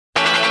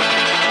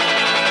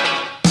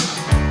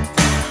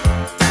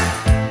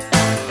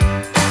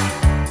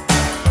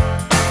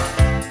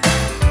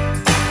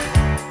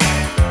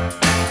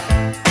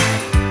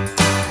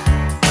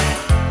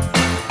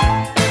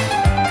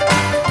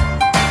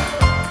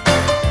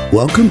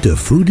Welcome to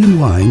Food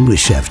and Wine with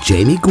Chef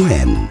Jamie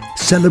Gwen.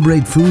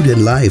 Celebrate food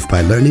and life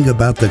by learning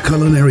about the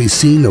culinary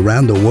scene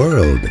around the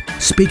world.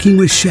 Speaking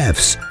with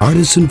chefs,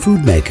 artisan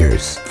food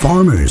makers,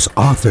 farmers,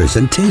 authors,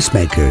 and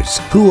tastemakers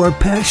who are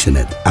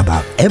passionate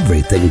about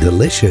everything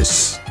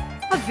delicious.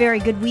 A very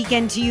good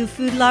weekend to you,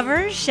 food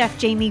lovers. Chef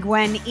Jamie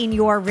Gwen in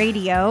your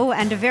radio,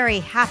 and a very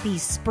happy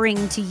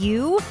spring to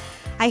you.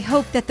 I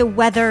hope that the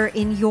weather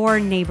in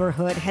your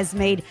neighborhood has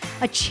made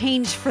a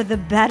change for the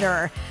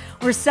better.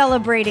 We're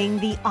celebrating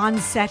the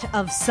onset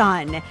of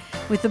sun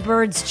with the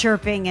birds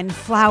chirping and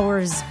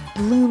flowers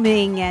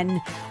blooming, and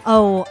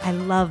oh, I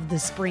love the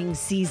spring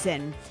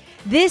season.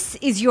 This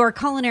is your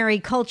culinary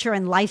culture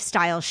and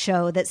lifestyle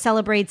show that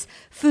celebrates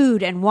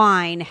food and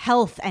wine,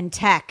 health and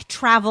tech,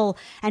 travel,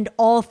 and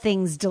all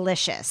things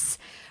delicious.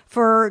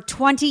 For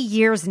 20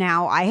 years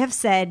now, I have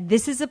said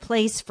this is a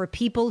place for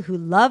people who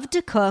love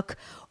to cook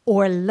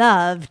or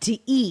love to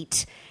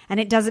eat. And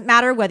it doesn't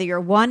matter whether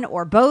you're one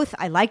or both.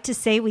 I like to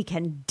say we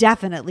can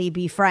definitely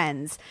be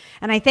friends.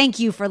 And I thank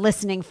you for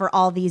listening for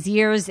all these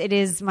years. It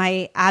is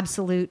my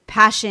absolute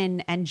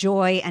passion and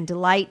joy and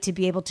delight to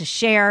be able to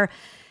share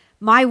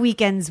my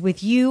weekends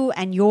with you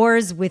and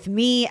yours with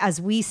me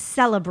as we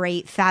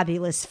celebrate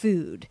fabulous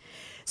food.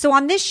 So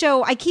on this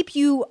show, I keep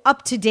you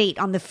up to date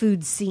on the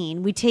food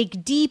scene. We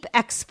take deep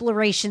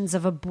explorations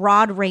of a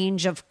broad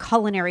range of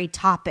culinary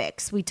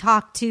topics. We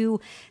talk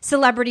to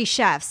celebrity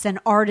chefs and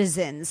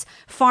artisans,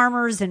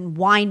 farmers and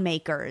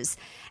winemakers.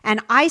 And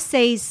I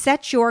say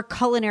set your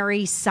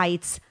culinary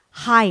sights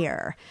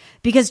higher,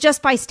 because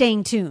just by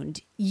staying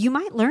tuned, you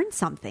might learn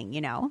something,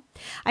 you know.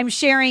 I'm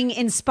sharing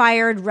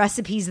inspired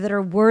recipes that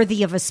are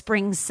worthy of a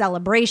spring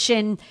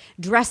celebration,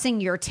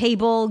 dressing your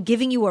table,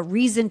 giving you a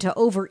reason to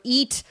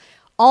overeat,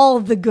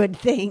 all the good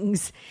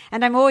things.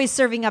 And I'm always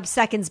serving up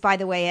seconds, by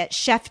the way, at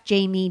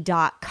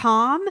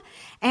chefjamie.com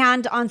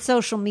and on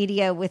social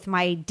media with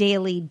my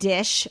daily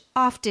dish,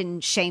 often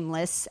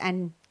shameless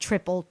and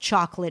triple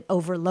chocolate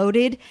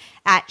overloaded,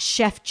 at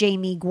Chef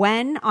Jamie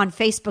Gwen on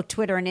Facebook,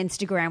 Twitter, and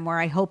Instagram, where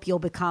I hope you'll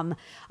become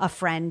a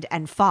friend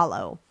and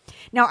follow.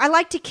 Now, I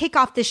like to kick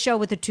off this show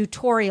with a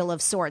tutorial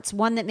of sorts,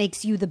 one that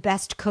makes you the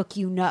best cook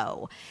you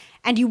know.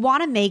 And you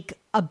want to make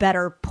a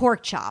better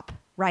pork chop,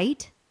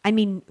 right? I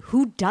mean,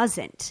 who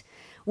doesn't?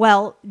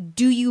 Well,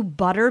 do you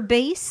butter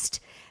baste?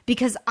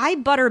 Because I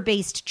butter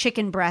baste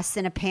chicken breasts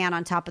in a pan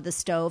on top of the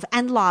stove,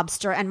 and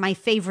lobster, and my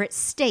favorite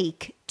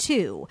steak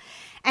too.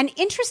 And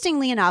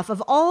interestingly enough,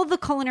 of all the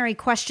culinary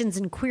questions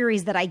and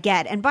queries that I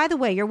get, and by the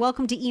way, you're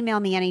welcome to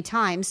email me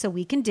anytime so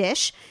we can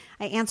dish.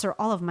 I answer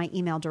all of my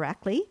email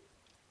directly.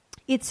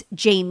 It's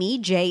Jamie,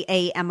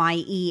 Jamie,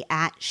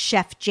 at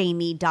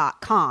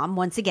chefjamie.com.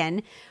 Once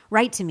again,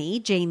 write to me,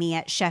 Jamie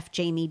at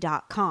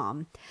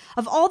chefjamie.com.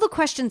 Of all the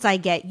questions I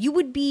get, you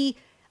would be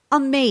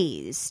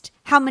amazed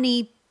how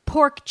many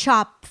pork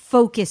chop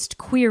focused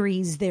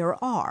queries there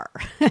are.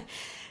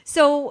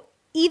 So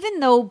even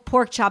though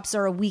pork chops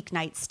are a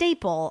weeknight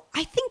staple,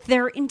 I think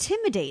they're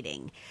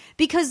intimidating,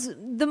 because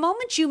the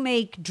moment you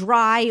make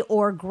dry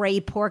or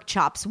gray pork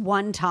chops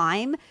one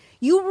time,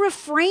 you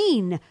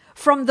refrain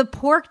from the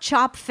pork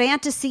chop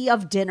fantasy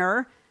of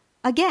dinner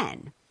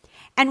again.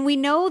 And we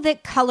know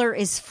that color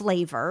is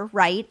flavor,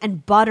 right?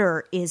 And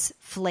butter is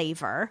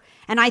flavor.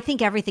 And I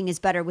think everything is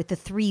better with the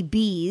 3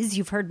 B's.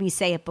 You've heard me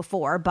say it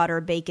before: butter,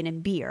 bacon,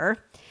 and beer.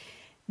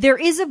 There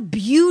is a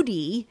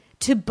beauty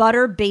to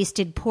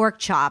butter-basted pork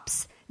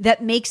chops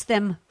that makes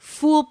them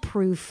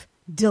foolproof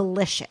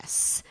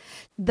delicious.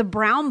 The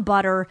brown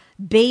butter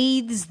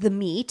bathes the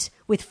meat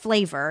with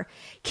flavor,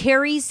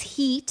 carries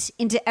heat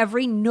into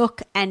every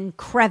nook and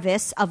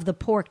crevice of the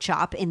pork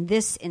chop in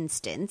this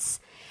instance.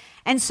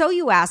 And so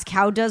you ask,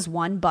 how does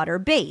one butter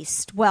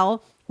baste?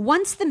 Well,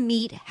 once the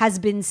meat has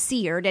been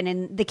seared, and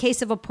in the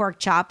case of a pork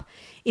chop,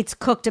 it's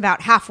cooked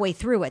about halfway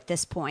through at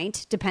this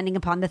point, depending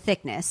upon the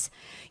thickness,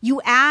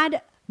 you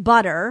add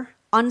butter,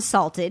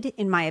 unsalted,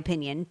 in my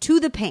opinion, to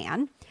the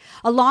pan,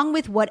 along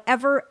with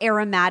whatever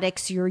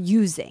aromatics you're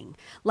using,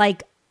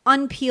 like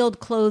unpeeled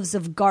cloves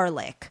of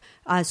garlic,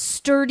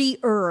 sturdy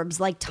herbs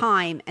like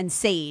thyme and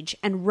sage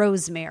and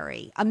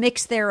rosemary, a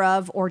mix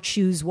thereof, or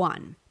choose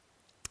one.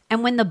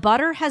 And when the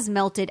butter has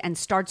melted and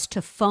starts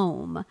to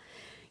foam,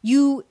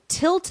 you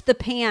tilt the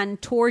pan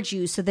towards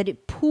you so that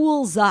it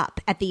pools up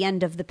at the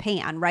end of the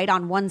pan, right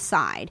on one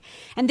side.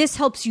 And this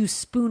helps you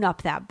spoon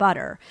up that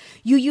butter.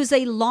 You use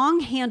a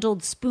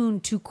long-handled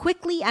spoon to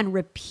quickly and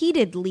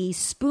repeatedly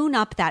spoon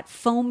up that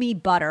foamy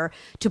butter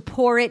to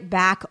pour it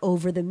back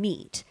over the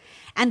meat.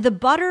 And the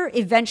butter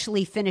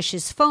eventually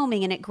finishes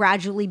foaming and it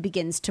gradually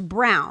begins to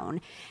brown.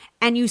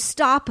 And you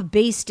stop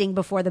basting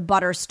before the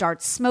butter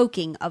starts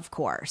smoking, of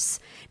course.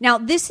 Now,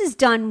 this is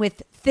done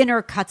with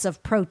thinner cuts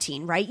of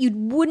protein, right? You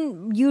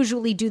wouldn't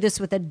usually do this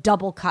with a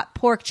double cut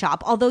pork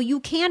chop, although you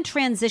can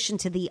transition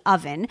to the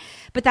oven,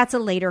 but that's a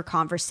later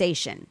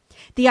conversation.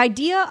 The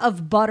idea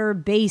of butter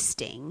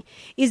basting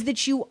is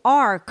that you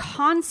are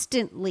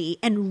constantly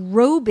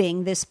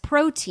enrobing this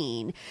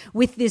protein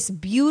with this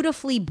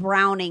beautifully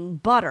browning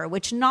butter,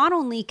 which not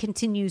only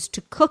continues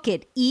to cook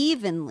it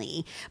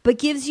evenly, but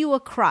gives you a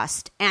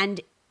crust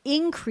and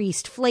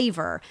increased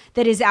flavor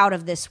that is out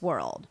of this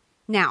world.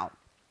 Now,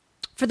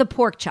 for the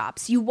pork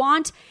chops, you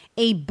want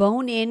a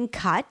bone-in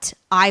cut.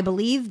 I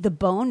believe the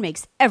bone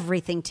makes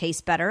everything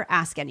taste better.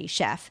 Ask any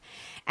chef.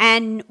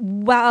 And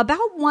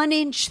about 1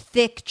 inch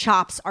thick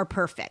chops are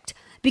perfect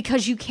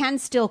because you can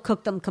still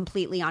cook them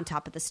completely on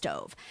top of the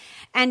stove.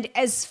 And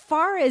as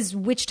far as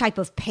which type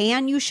of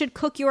pan you should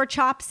cook your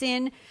chops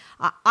in,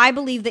 I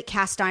believe that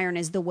cast iron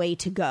is the way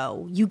to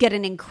go. You get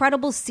an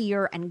incredible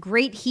sear and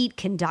great heat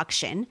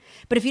conduction.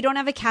 But if you don't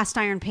have a cast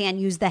iron pan,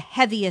 use the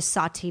heaviest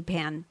saute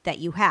pan that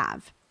you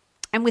have.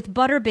 And with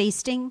butter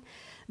basting,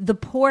 the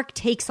pork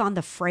takes on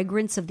the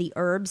fragrance of the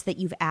herbs that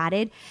you've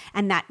added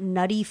and that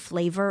nutty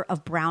flavor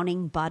of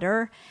browning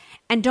butter.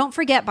 And don't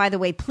forget, by the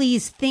way,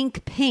 please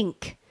think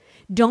pink.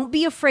 Don't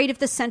be afraid if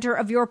the center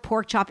of your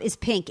pork chop is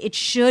pink. It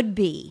should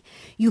be.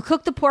 You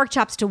cook the pork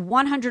chops to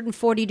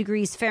 140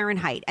 degrees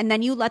Fahrenheit, and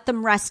then you let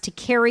them rest to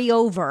carry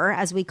over,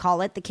 as we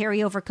call it, the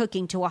carryover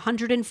cooking to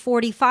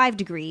 145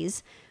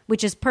 degrees,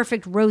 which is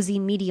perfect rosy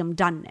medium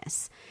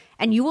doneness.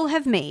 And you will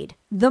have made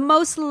the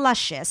most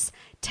luscious,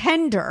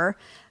 tender,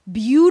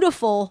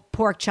 beautiful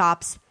pork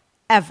chops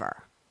ever.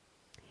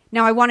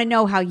 Now, I want to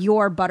know how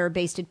your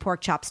butter-basted pork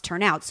chops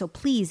turn out, so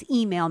please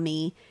email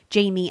me,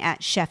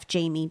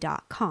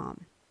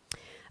 jamie@chefjamie.com.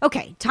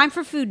 Okay, time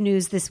for food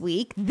news this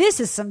week. This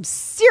is some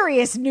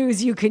serious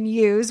news you can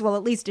use, well,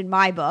 at least in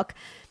my book.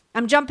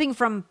 I'm jumping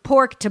from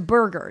pork to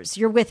burgers.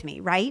 You're with me,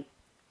 right?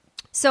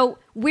 So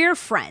we're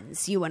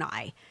friends, you and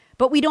I,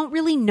 but we don't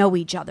really know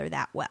each other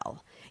that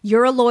well.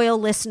 You're a loyal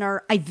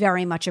listener. I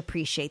very much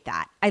appreciate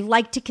that. I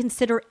like to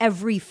consider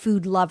every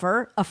food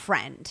lover a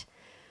friend.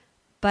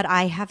 But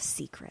I have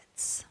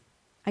secrets.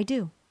 I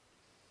do.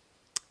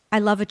 I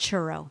love a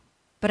churro,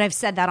 but I've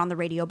said that on the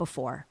radio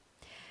before.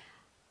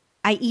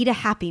 I eat a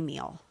Happy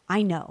Meal.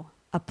 I know.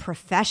 A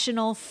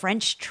professional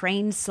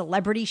French-trained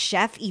celebrity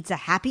chef eats a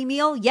Happy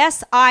Meal?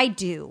 Yes, I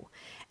do.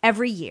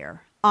 Every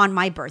year on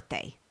my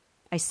birthday.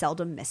 I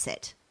seldom miss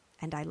it,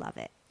 and I love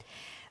it.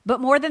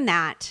 But more than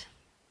that,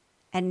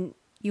 and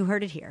you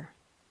heard it here,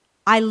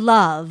 I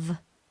love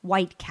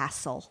White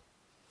Castle.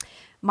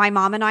 My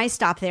mom and I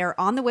stop there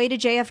on the way to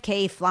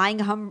JFK, flying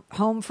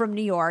home from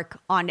New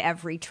York on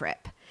every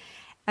trip.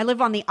 I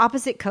live on the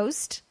opposite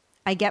coast.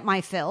 I get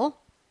my fill,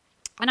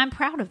 and I'm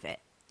proud of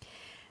it.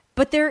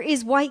 But there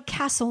is White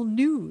Castle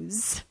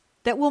news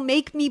that will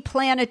make me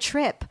plan a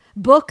trip,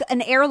 book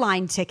an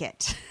airline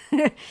ticket.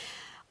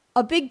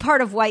 A big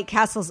part of White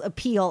Castle's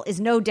appeal is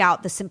no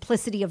doubt the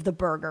simplicity of the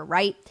burger,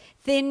 right?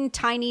 Thin,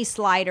 tiny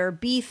slider,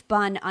 beef,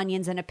 bun,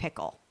 onions, and a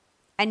pickle.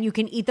 And you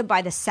can eat them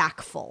by the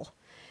sackful.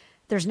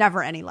 There's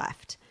never any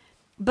left.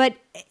 But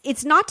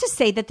it's not to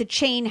say that the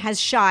chain has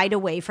shied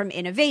away from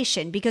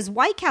innovation, because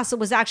White Castle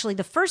was actually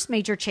the first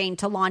major chain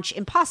to launch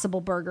Impossible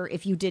Burger,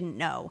 if you didn't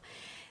know.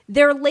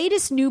 Their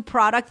latest new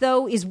product,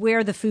 though, is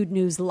where the food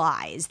news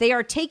lies. They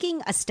are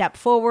taking a step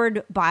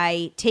forward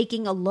by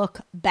taking a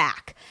look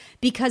back,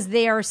 because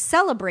they are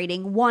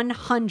celebrating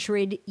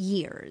 100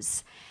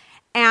 years.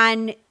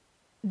 And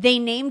they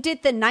named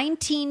it the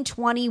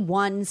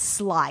 1921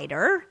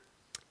 Slider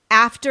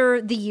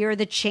after the year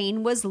the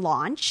chain was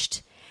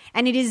launched.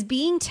 And it is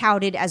being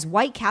touted as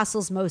White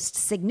Castle's most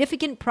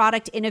significant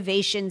product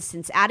innovation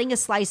since adding a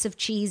slice of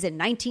cheese in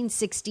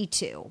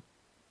 1962.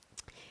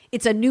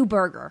 It's a new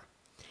burger.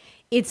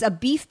 It's a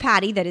beef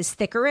patty that is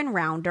thicker and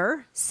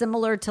rounder,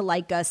 similar to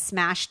like a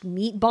smashed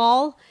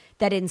meatball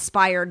that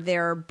inspired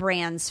their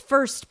brand's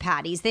first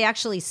patties. They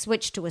actually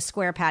switched to a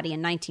square patty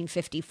in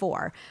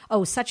 1954.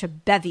 Oh, such a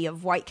bevy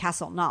of White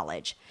Castle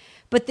knowledge.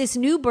 But this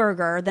new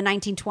burger, the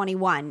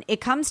 1921,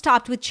 it comes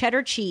topped with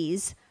cheddar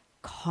cheese,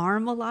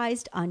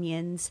 caramelized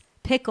onions,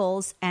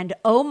 pickles, and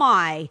oh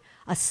my,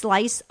 a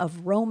slice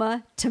of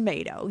Roma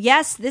tomato.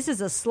 Yes, this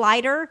is a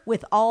slider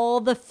with all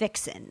the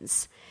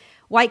fixins.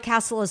 White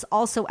Castle is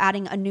also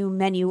adding a new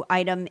menu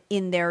item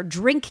in their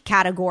drink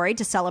category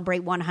to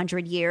celebrate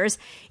 100 years.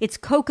 It's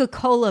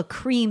Coca-Cola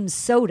cream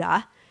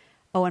soda.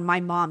 Oh, and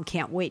my mom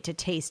can't wait to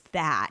taste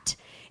that.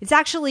 It's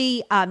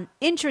actually,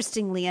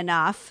 interestingly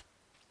enough,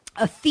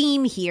 a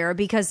theme here,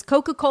 because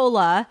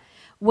Coca-Cola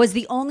was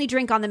the only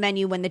drink on the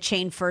menu when the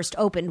chain first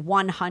opened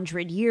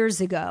 100 years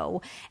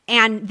ago.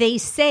 And they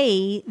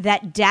say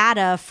that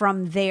data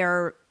from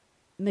their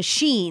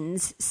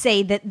machines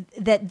say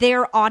that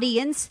their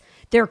audience,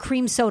 they're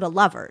cream soda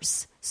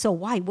lovers. So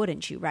why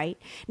wouldn't you, right?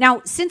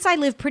 Now, since I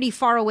live pretty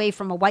far away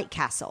from a White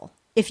Castle,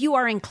 if you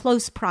are in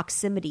close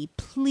proximity,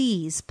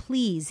 please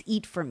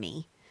eat for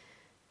me.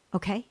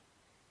 Okay?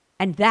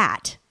 And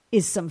that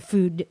is some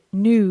food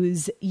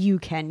news you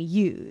can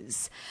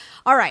use.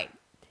 All right.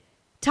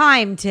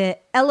 Time to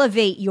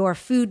elevate your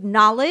food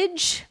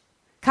knowledge.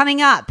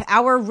 Coming up,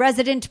 our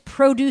resident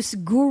produce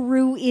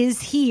guru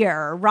is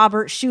here.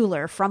 Robert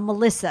Schuler from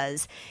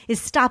Melissa's is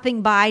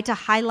stopping by to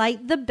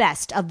highlight the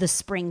best of the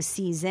spring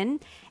season.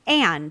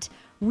 And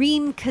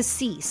Reem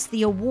Kassis,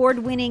 the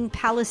award-winning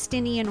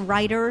Palestinian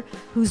writer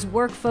whose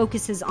work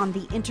focuses on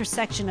the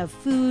intersection of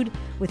food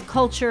with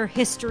culture,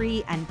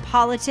 history, and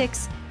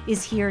politics,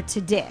 is here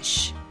to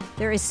dish.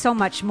 There is so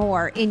much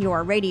more in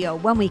your radio.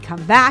 When we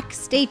come back,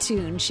 stay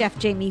tuned. Chef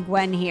Jamie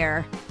Gwen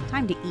here.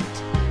 Time to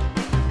eat.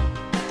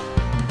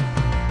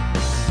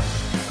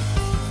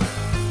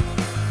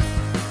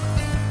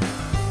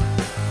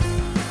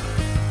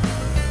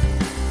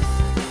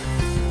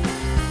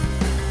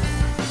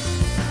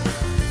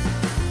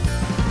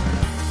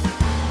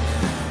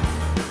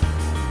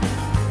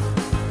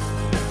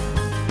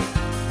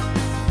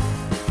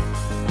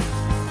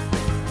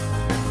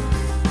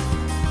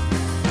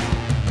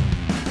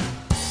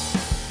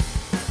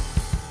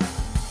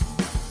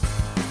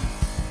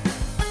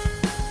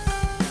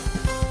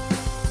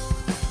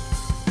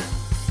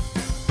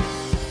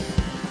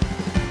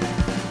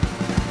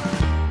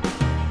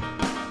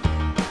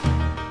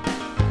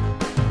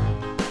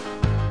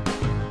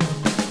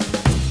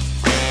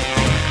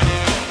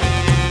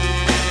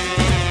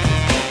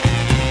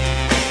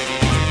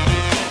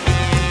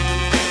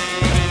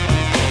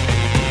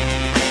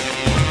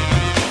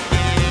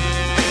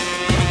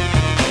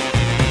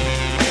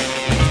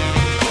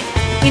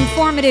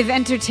 Informative,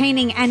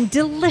 entertaining, and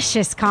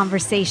delicious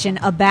conversation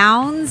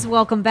abounds.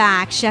 Welcome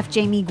back. Chef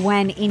Jamie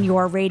Gwen in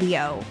your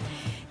radio.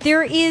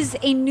 There is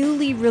a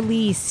newly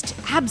released,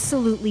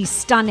 absolutely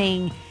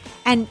stunning,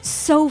 and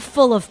so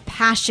full of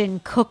passion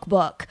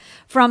cookbook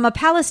from a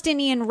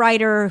Palestinian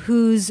writer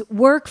whose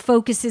work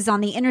focuses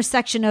on the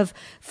intersection of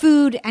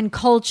food and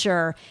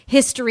culture,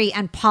 history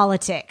and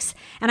politics.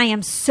 And I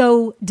am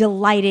so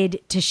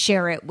delighted to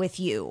share it with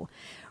you.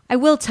 I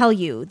will tell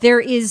you,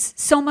 there is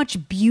so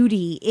much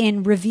beauty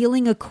in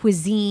revealing a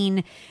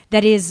cuisine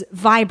that is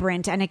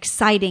vibrant and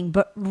exciting,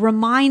 but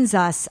reminds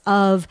us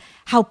of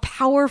how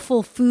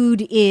powerful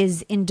food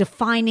is in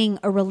defining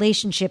a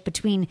relationship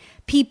between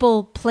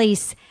people,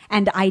 place,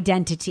 and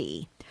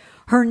identity.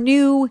 Her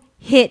new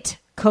hit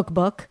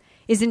cookbook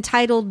is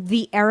entitled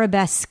The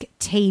Arabesque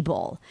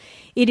Table.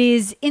 It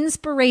is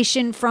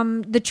inspiration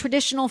from the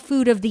traditional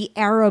food of the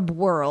Arab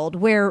world,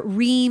 where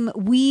Reem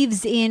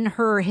weaves in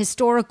her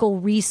historical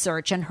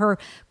research and her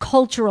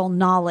cultural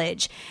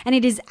knowledge, and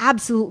it is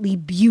absolutely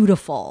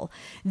beautiful.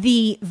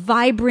 The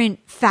vibrant,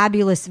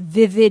 fabulous,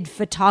 vivid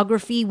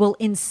photography will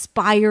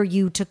inspire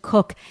you to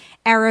cook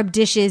Arab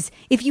dishes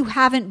if you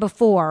haven't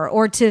before,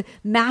 or to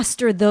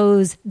master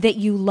those that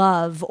you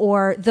love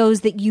or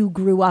those that you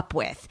grew up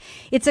with.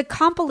 It's a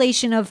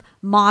compilation of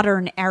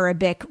modern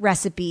Arabic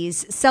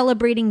recipes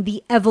celebrating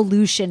the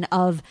evolution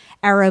of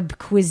Arab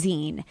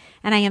cuisine.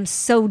 And I am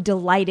so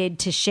delighted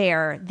to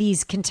share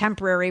these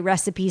contemporary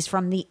recipes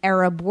from the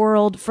Arab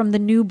world from the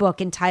new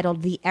book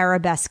entitled The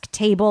Arabesque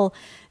Table.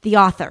 The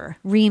author,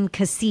 Reem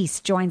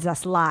Kassis, joins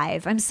us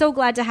live. I'm so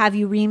glad to have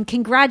you, Reem.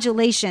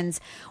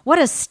 Congratulations. What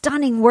a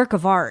stunning work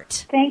of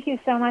art. Thank you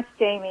so much,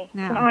 Jamie.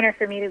 It's an honor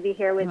for me to be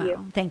here with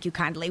you. Thank you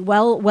kindly.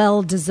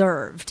 Well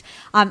deserved.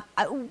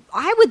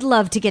 I would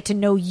love to get to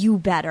know you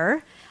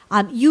better.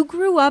 You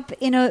grew up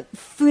in a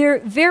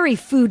very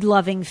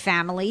food-loving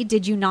family,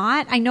 did you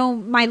not? I know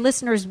my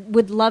listeners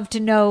would love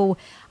to know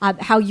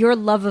how your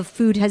love of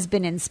food has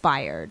been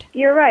inspired.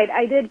 You're right.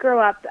 I did grow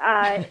up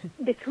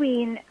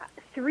between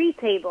 3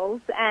 tables,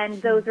 and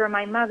those were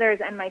my mother's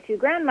and my 2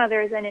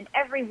 grandmothers, and in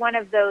every one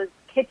of those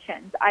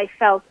kitchens, I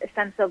felt a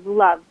sense of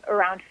love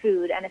around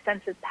food and a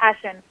sense of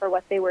passion for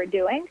what they were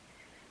doing.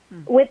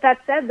 With that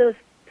said, those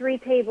 3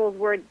 tables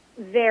were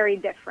very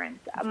different.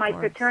 My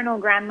paternal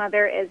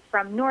grandmother is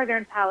from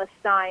northern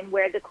Palestine,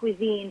 where the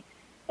cuisine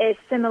is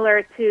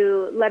similar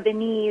to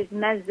Lebanese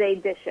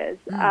mezze dishes.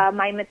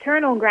 My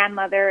maternal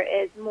grandmother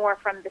is more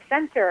from the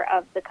center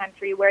of the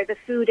country, where the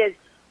food is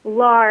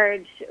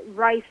large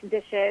rice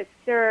dishes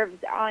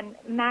served on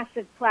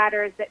massive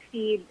platters that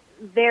feed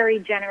very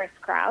generous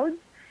crowds.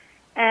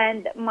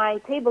 And my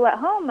table at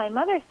home, my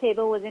mother's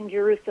table, was in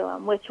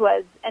Jerusalem, which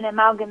was an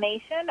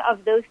amalgamation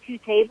of those 2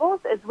 tables,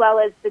 as well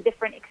as the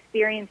different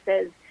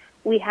experiences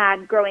we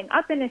had growing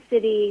up in a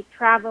city,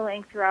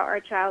 traveling throughout our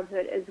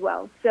childhood as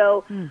well.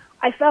 So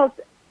I felt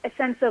a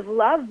sense of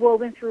love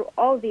woven through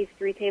all these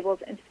 3 tables,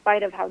 in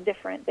spite of how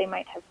different they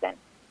might have been.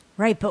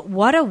 Right, but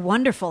what a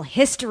wonderful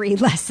history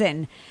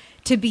lesson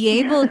to be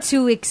able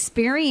to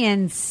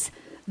experience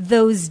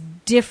those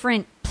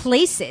different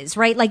places,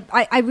 right? Like,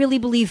 I really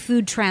believe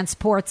food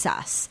transports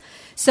us.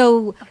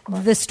 So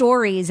the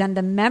stories and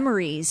the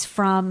memories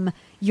from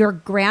your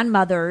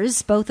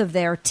grandmothers, both of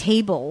their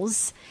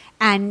tables,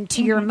 and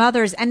to your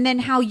mother's, and then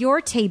how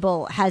your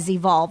table has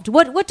evolved.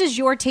 What does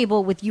your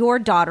table with your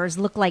daughters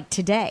look like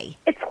today?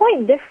 It's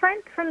quite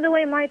different from the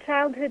way my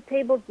childhood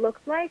tables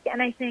looked like,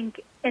 and I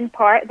think in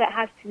part that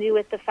has to do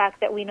with the fact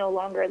that we no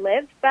longer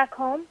live back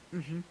home,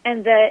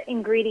 and the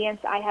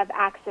ingredients I have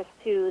access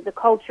to, the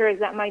cultures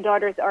that my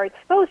daughters are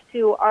exposed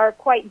to, are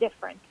quite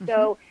different.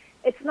 So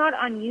it's not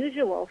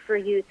unusual for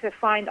you to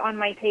find on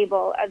my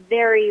table a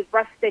very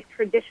rustic,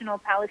 traditional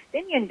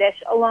Palestinian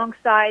dish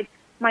alongside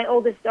my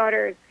oldest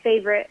daughter's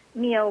favorite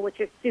meal,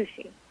 which is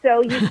sushi.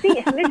 So you see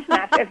a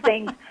mismatch of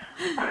things.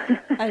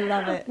 I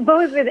love it.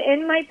 Both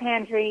within my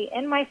pantry,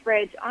 in my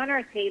fridge, on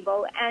our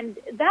table. And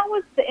that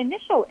was the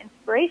initial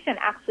inspiration,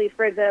 actually,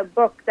 for the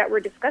book that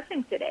we're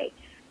discussing today.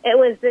 It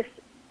was this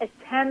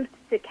attempt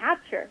to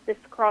capture this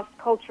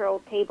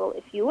cross-cultural table,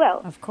 if you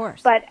will. Of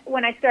course. But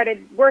when I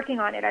started working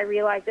on it, I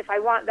realized if I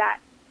want that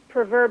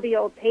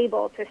proverbial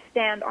table to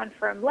stand on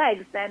firm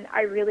legs, then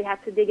I really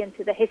have to dig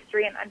into the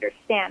history and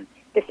understand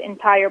this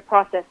entire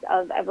process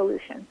of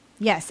evolution.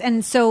 Yes.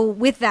 And so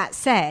with that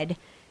said,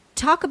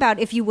 talk about,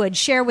 if you would,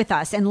 share with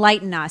us,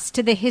 enlighten us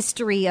to the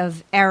history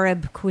of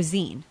Arab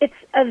cuisine. It's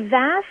a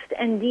vast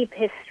and deep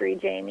history,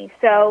 Jamie.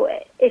 So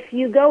if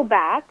you go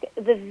back,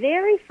 the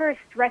very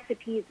first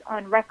recipes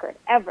on record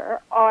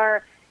ever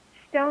are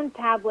stone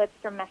tablets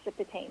from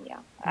Mesopotamia,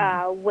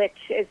 which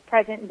is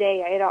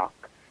present-day Iraq.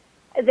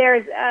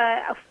 There's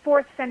a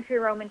 4th century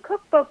Roman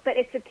cookbook, but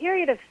it's a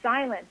period of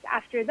silence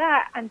after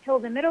that until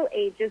the Middle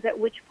Ages, at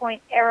which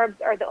point Arabs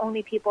are the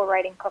only people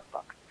writing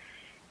cookbooks.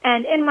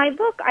 And in my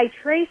book, I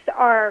trace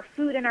our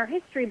food and our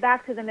history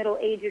back to the Middle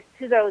Ages,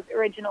 to those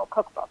original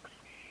cookbooks.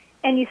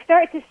 And you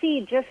start to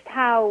see just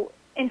how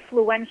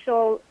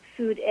influential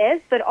food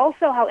is, but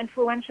also how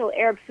influential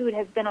Arab food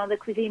has been on the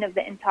cuisine of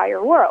the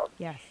entire world.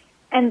 Yes.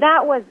 And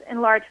that was in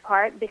large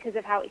part because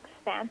of how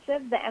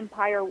expansive the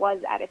empire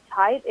was at its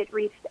height. It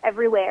reached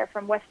everywhere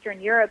from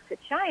Western Europe to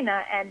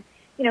China. And,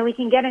 you know, we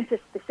can get into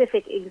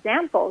specific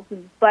examples,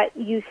 but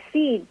you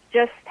see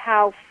just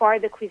how far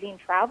the cuisine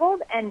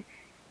traveled, and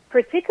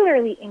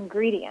particularly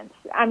ingredients.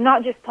 I'm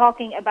not just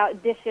talking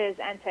about dishes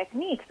and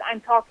techniques. I'm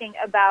talking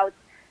about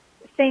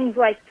things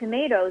like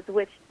tomatoes,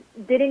 which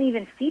didn't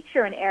even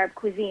feature in Arab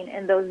cuisine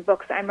in those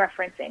books I'm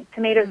referencing.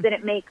 Tomatoes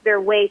didn't make their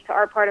way to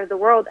our part of the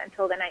world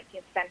until the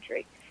 19th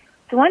century.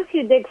 So once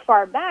you dig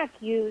far back,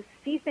 you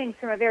see things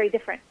from a very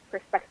different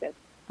perspective.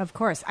 Of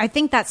course. I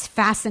think that's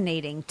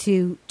fascinating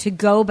to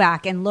go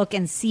back and look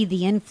and see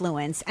the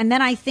influence. And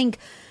then I think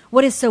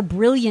what is so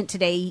brilliant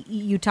today,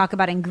 you talk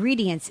about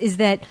ingredients, is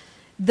that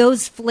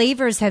those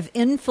flavors have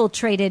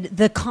infiltrated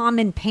the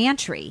common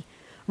pantry,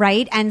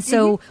 right? And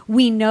so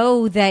we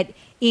know that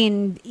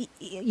in,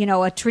 you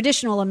know, a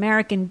traditional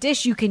American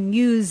dish, you can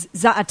use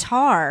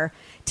za'atar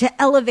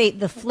to elevate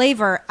the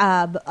flavor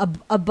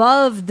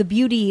above the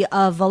beauty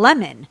of a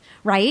lemon,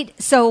 right?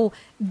 So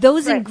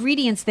those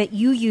ingredients that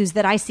you use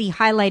that I see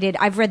highlighted,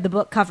 I've read the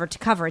book cover to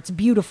cover. It's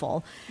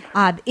beautiful.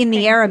 In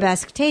the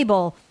Arabesque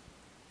table,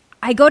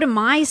 I go to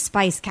my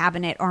spice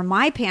cabinet or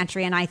my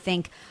pantry and I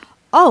think,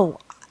 oh,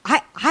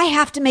 I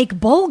have to make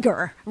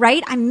bulgur,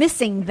 right? I'm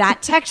missing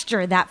that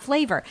texture, that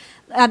flavor.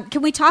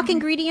 Can we talk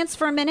ingredients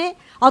for a minute?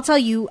 I'll tell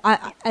you,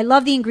 I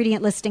love the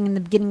ingredient listing in the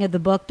beginning of the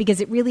book because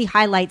it really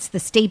highlights the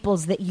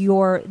staples that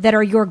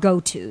are your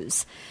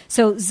go-tos.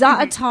 So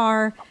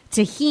za'atar,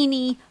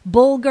 tahini,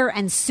 bulgur,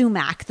 and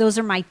sumac. Those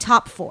are my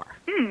top 4.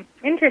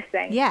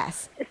 Interesting.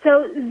 Yes.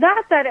 So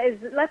za'atar is,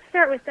 let's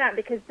start with that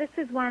because this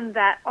is one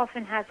that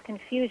often has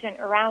confusion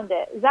around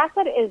it.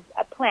 Za'atar is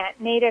a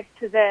plant native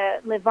to the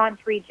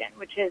Levant region,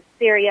 which is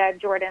Syria,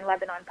 Jordan,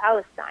 Lebanon,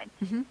 Palestine.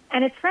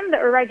 And it's from the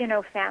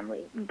oregano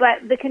family.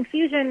 But the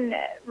confusion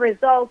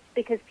results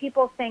because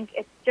people think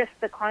it's just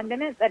the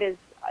condiment that is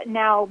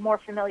now more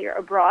familiar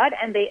abroad,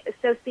 and they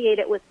associate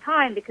it with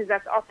thyme because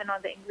that's often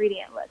on the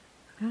ingredient list.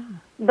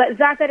 But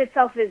za'atar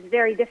itself is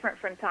very different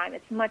from thyme.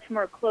 It's much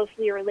more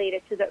closely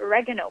related to the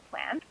oregano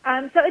plant.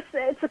 So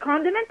it's a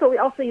condiment, but we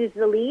also use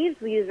the leaves.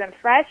 We use them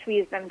fresh. We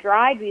use them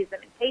dried. We use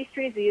them in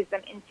pastries. We use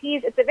them in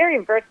teas. It's a very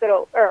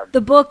versatile herb. The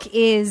book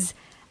is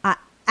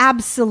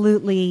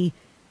absolutely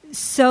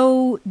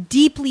so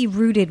deeply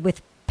rooted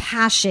with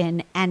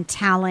passion and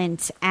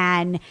talent,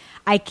 and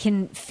I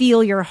can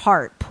feel your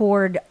heart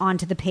poured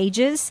onto the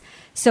pages.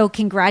 So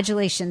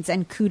congratulations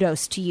and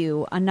kudos to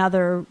you.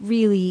 Another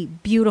really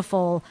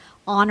beautiful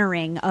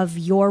honoring of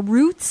your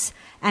roots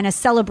and a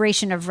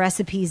celebration of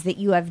recipes that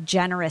you have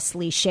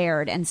generously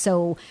shared. And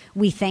so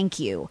we thank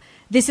you.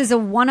 This is a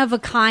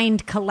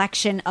one-of-a-kind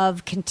collection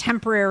of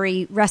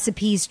contemporary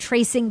recipes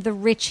tracing the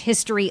rich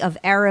history of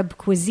Arab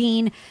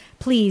cuisine.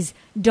 Please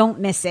don't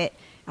miss it.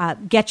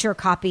 Get your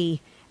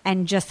copy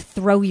and just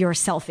throw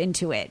yourself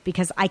into it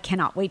because I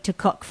cannot wait to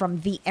cook from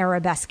the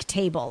Arabesque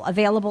table.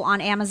 Available on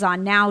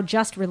Amazon now,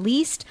 just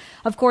released.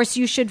 Of course,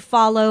 you should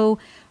follow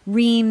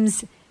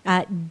Reem's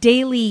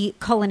daily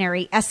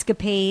culinary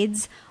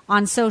escapades.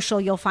 On social,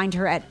 you'll find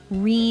her at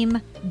reem.cassis,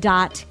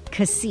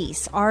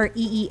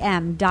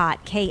 REEM.KASSIS.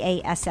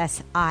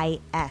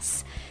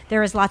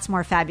 There is lots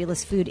more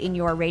fabulous food in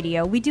your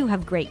radio. We do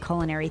have great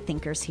culinary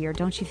thinkers here,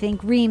 don't you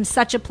think? Reem,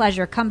 such a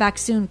pleasure. Come back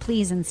soon,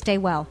 please, and stay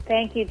well.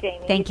 Thank you,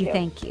 Jamie. Thank you.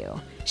 Thank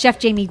you. Chef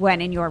Jamie Gwen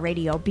in your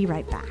radio. Be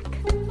right back.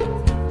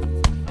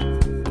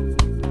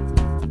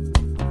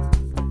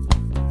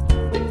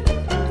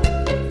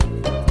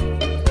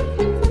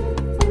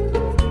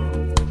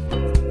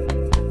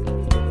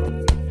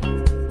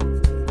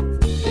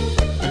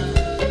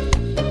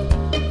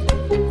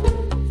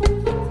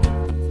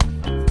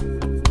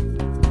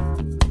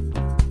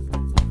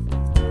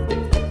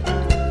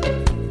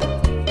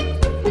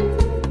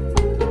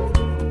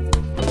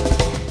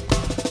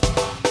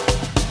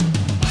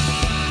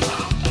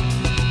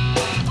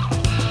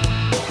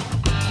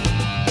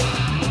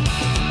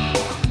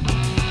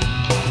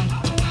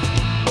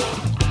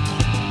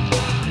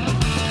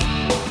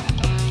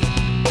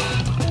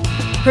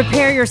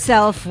 Prepare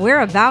yourself. We're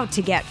about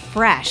to get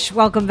fresh.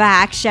 Welcome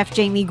back, Chef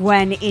Jamie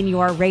Gwen in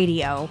your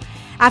radio.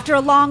 After a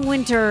long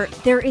winter,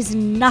 there is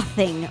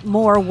nothing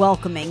more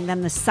welcoming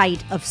than the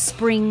sight of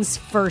spring's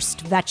first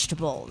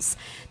vegetables.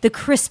 The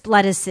crisp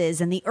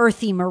lettuces and the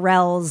earthy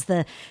morels,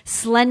 the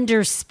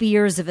slender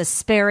spears of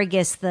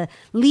asparagus, the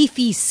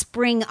leafy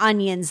spring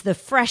onions, the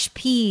fresh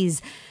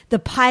peas, the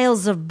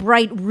piles of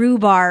bright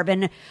rhubarb,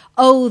 and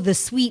the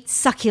sweet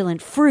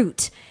succulent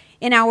fruit.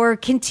 In our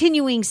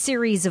continuing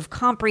series of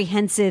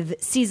comprehensive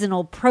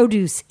seasonal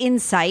produce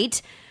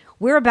insight,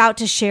 we're about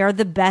to share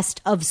the best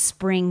of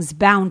spring's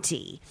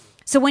bounty.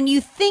 So when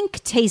you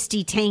think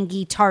tasty,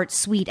 tangy, tart,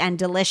 sweet, and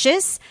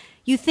delicious,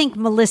 you think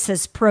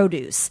Melissa's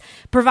Produce,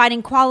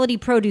 providing quality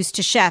produce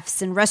to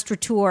chefs and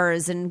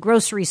restaurateurs and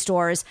grocery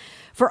stores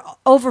for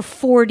over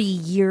 40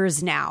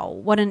 years now.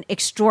 What an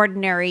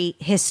extraordinary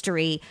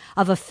history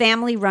of a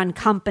family-run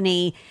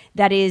company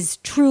that is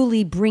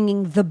truly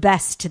bringing the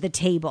best to the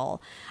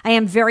table. I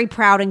am very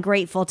proud and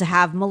grateful to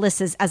have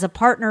Melissa's as a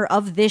partner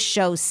of this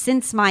show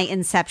since my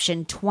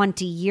inception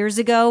 20 years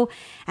ago,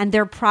 and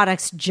their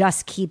products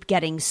just keep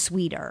getting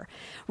sweeter.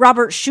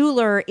 Robert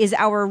Schuler is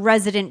our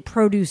resident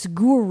produce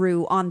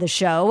guru on the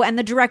show and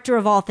the director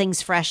of all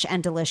things fresh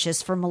and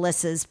delicious for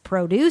Melissa's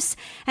Produce,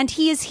 and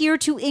he is here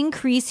to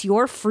increase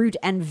your fruit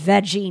and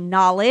veggie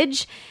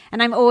knowledge.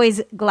 And I'm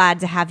always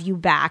glad to have you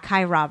back.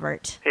 Hi,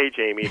 Robert. Hey,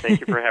 Jamie. Thank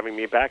you for having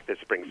me back this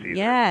spring season.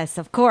 Yes,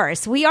 of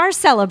course. We are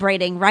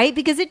celebrating, right?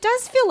 Because it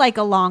does feel like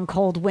a long,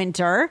 cold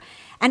winter.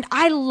 And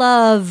I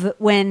love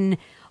when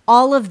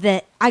all of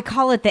I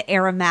call it the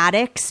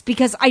aromatics,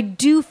 because I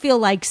do feel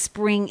like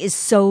spring is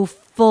so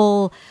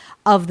full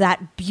of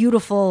that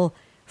beautiful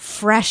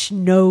fresh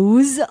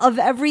nose of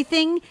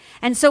everything.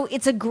 And so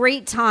it's a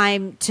great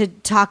time to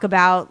talk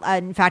about,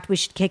 in fact, we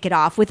should kick it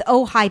off with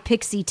Ojai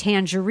Pixie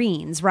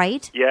tangerines,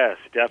 right? Yes,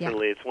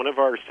 definitely. Yeah. It's one of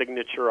our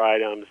signature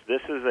items.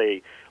 This is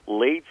a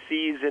late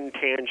season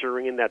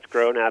tangerine that's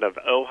grown out of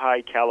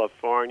Ojai,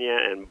 California,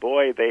 and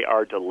boy, they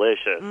are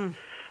delicious.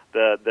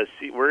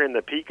 We're in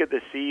the peak of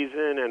the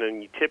season,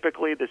 and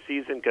typically the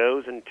season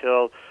goes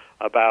until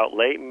about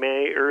late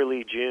May,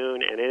 early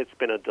June, and it's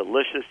been a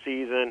delicious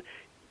season.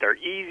 They're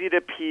easy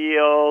to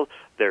peel,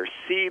 they're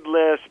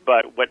seedless,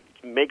 but what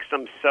makes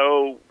them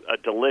so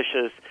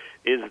delicious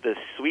is the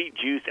sweet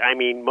juice. I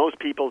mean, most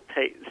people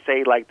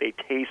say like they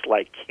taste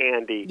like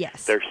candy.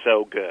 Yes. They're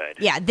so good.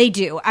 Yeah, they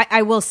do.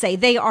 I will say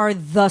they are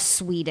the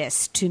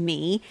sweetest to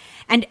me.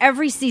 And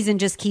every season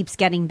just keeps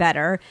getting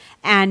better.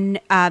 And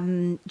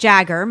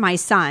Jagger, my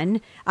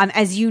son,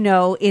 as you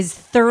know, is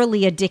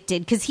thoroughly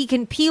addicted because he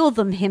can peel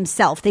them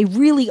himself. They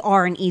really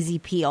are an easy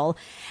peel.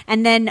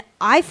 And then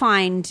I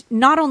find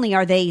not only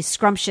are they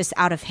scrumptious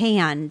out of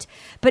hand,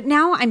 but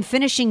now I'm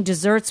finishing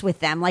desserts with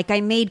them. Like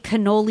I made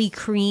cannoli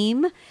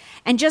cream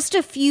and just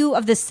a few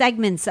of the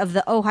segments of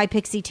the Ojai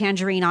Pixie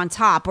tangerine on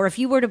top. Or if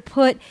you were to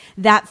put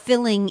that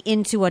filling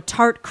into a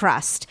tart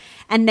crust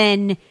and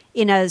then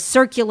in a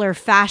circular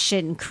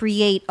fashion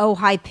create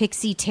Ojai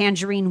Pixie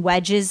tangerine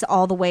wedges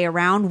all the way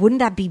around, wouldn't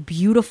that be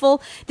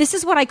beautiful? This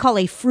is what I call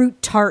a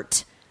fruit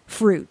tart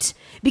fruit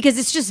because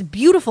it's just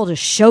beautiful to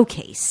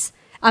showcase.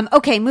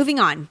 Okay, moving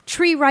on.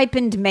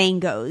 Tree-ripened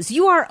mangoes.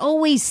 You are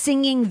always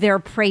singing their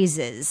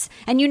praises.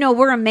 And you know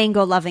we're a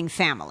mango-loving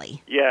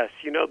family. Yes.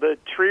 You know, the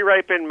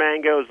tree-ripened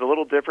mango is a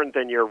little different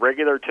than your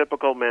regular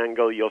typical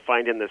mango you'll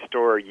find in the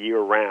store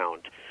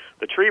year-round.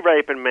 The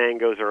tree-ripened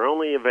mangoes are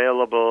only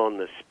available in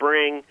the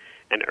spring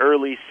and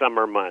early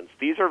summer months.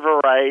 These are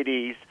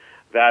varieties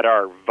that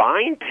are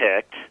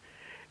vine-picked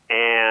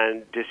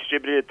and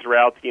distributed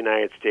throughout the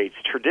United States.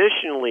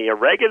 Traditionally, a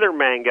regular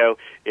mango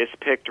is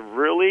picked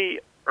really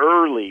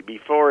early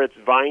before it's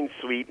vine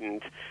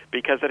sweetened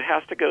because it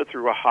has to go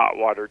through a hot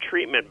water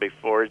treatment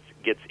before it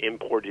gets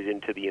imported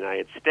into the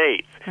United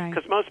States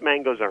because most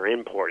mangoes are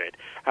imported.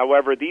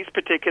 However, these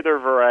particular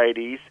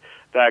varieties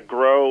that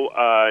grow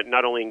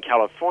not only in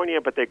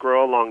California but they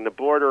grow along the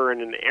border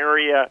in an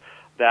area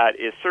that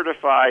is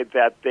certified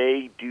that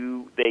they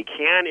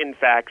can in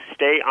fact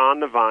stay on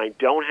the vine,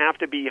 don't have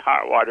to be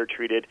hot water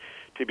treated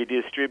to be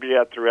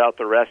distributed throughout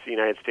the rest of the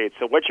United States.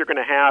 So what you're going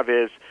to have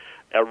is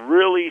a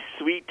really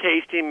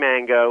sweet-tasting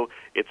mango.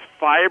 It's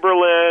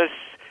fiberless,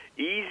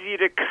 easy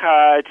to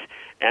cut,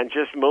 and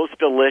just most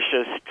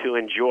delicious to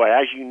enjoy.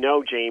 As you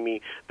know,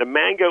 Jamie, the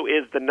mango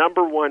is the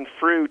number one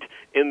fruit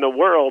in the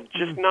world,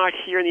 just not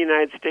here in the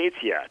United States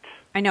yet.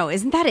 I know.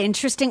 Isn't that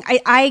interesting?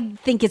 I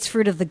think it's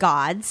fruit of the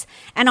gods.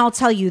 And I'll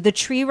tell you, the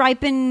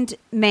tree-ripened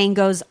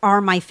mangoes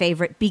are my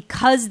favorite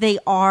because they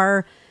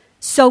are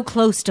so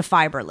close to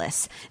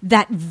fiberless.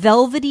 That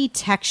velvety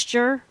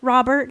texture,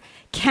 Robert,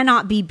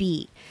 cannot be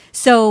beat.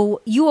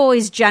 So you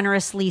always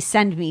generously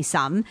send me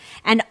some,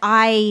 and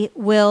I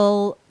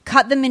will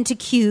cut them into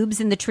cubes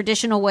in the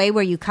traditional way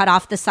where you cut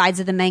off the sides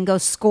of the mango,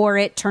 score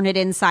it, turn it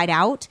inside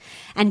out,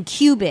 and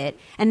cube it.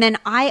 And then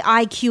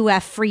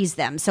IIQF freeze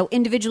them. So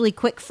individually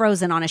quick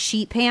frozen on a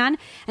sheet pan.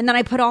 And then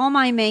I put all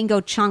my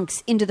mango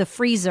chunks into the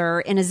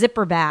freezer in a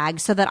zipper bag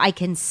so that I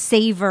can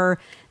savor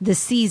the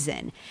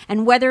season.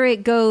 And whether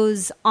it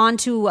goes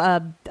onto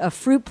a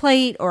fruit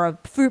plate or a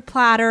fruit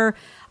platter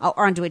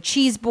or onto a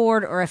cheese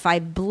board, or if I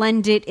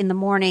blend it in the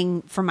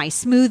morning for my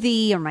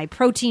smoothie or my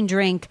protein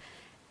drink,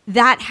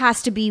 that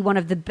has to be one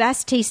of the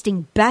best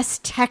tasting,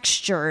 best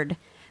textured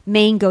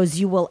mangoes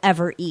you will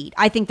ever eat.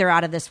 I think they're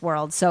out of this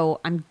world,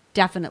 so I'm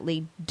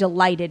definitely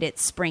delighted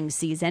it's spring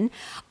season.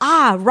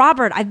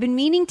 Robert, I've been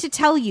meaning to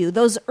tell you,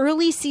 those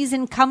early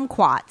season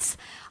kumquats,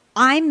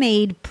 I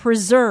made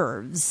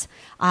preserves.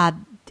 I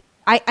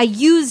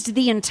used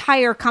the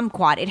entire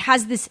kumquat. It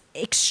has this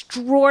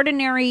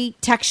extraordinary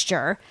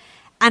texture.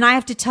 And I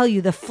have to tell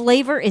you, the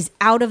flavor is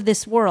out of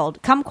this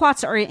world.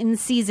 Kumquats are in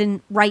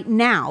season right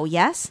now,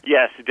 yes?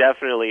 Yes,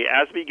 definitely.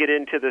 As we get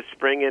into the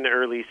spring and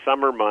early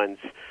summer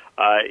months,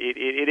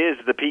 it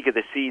is the peak of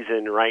the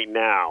season right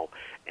now.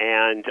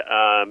 And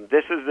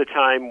this is the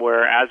time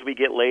where, as we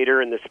get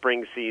later in the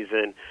spring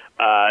season,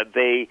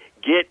 they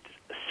get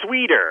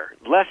sweeter,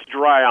 less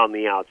dry on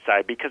the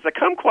outside, because the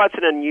kumquat's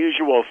an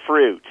unusual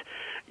fruit.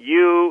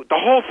 The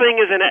whole thing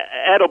is an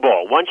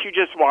edible. Once you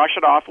just wash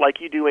it off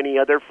like you do any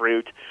other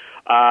fruit,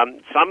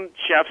 some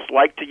chefs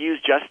like to use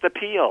just the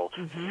peel.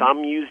 Mm-hmm.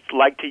 Some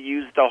like to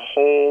use the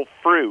whole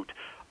fruit.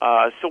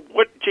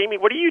 Jamie,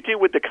 what do you do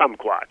with the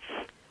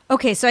kumquats?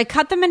 Okay, so I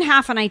cut them in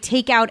half and I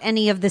take out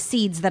any of the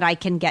seeds that I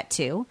can get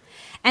to.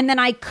 And then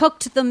I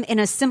cooked them in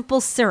a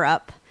simple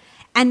syrup,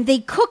 and they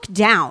cook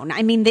down.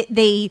 I mean,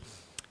 they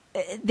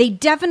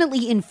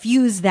definitely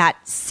infuse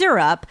that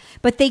syrup,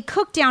 but they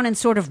cook down and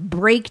sort of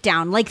break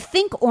down. Like,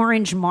 think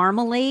orange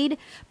marmalade,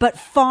 but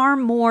far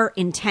more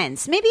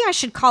intense. Maybe I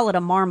should call it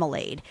a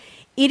marmalade.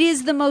 It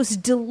is the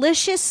most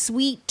delicious,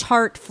 sweet,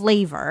 tart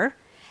flavor,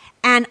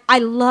 and I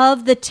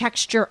love the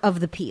texture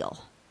of the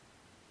peel.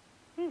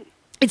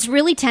 It's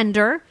really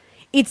tender.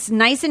 It's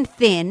nice and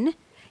thin.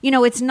 You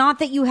know, it's not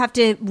that you have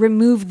to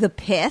remove the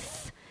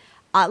pith,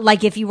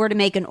 like if you were to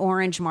make an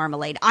orange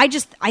marmalade. I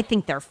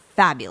think they're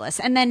fabulous.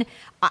 And then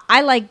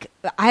I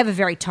have a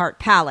very tart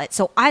palate,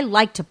 so I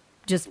like to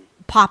just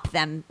pop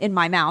them in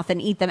my mouth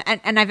and eat them.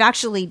 And I've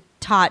actually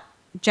taught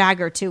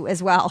Jagger to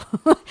as well.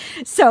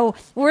 So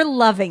we're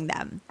loving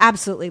them,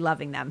 absolutely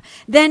loving them.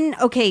 Then,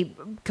 okay,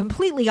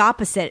 completely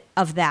opposite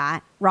of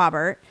that,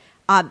 Robert,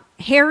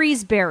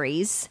 Harry's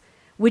Berries,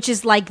 which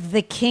is like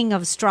the king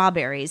of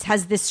strawberries,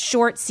 has this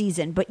short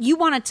season. But you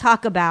want to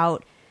talk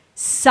about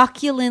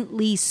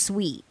succulently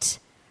sweet.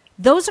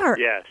 Those are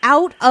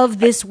out of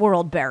this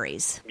world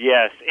berries.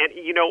 Yes. And,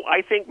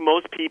 I think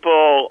most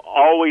people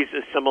always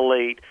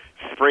assimilate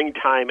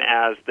springtime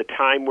as the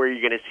time where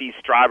you're going to see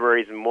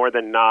strawberries more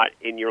than not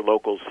in your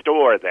local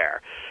store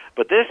there.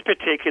 But this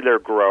particular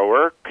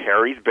grower,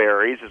 Harry's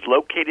Berries, is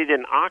located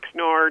in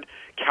Oxnard,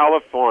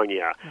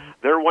 California.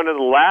 They're one of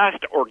the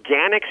last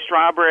organic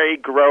strawberry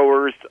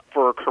growers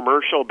for a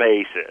commercial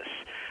basis.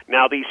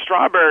 Now, these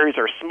strawberries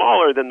are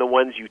smaller than the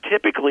ones you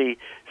typically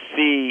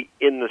see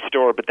in the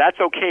store, but that's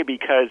okay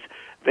because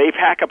they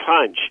pack a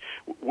punch.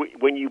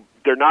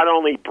 They're not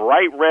only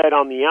bright red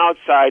on the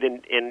outside,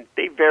 and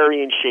they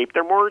vary in shape.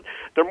 They're more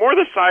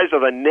the size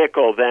of a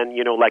nickel than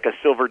like a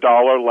silver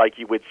dollar, like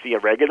you would see a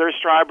regular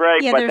strawberry.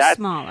 Yeah, but they're that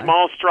smaller.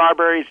 Small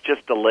strawberry is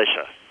just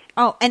delicious.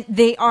 Oh, and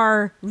they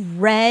are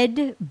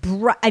red,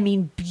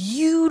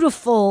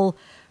 beautiful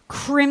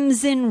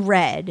crimson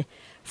red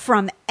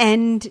from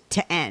end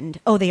to end.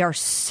 Oh, they are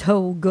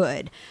so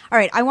good. All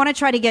right, I want to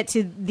try to get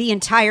to the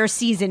entire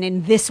season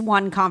in this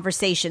one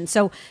conversation.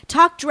 So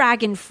talk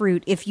dragon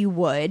fruit, if you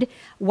would.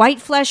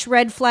 White flesh,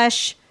 red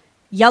flesh,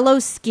 yellow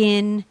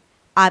skin.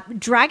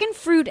 Dragon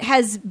fruit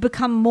has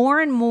become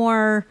more and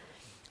more,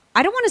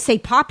 I don't want to say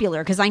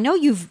popular, because I know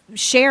you've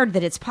shared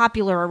that it's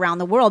popular around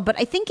the world, but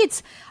I think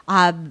it's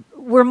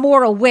we're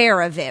more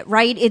aware of it,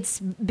 right? It's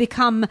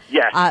become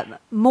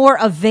more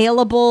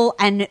available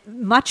and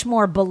much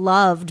more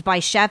beloved by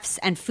chefs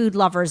and food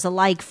lovers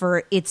alike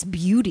for its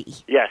beauty.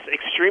 Yes,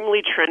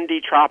 extremely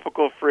trendy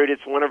tropical fruit.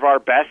 It's one of our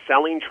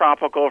best-selling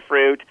tropical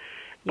fruit.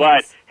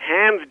 But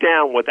hands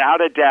down, without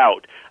a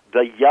doubt,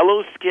 the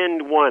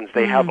yellow-skinned ones,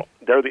 they're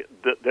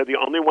the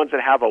only ones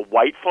that have a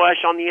white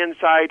flesh on the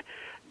inside.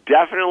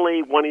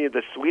 Definitely one of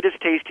the sweetest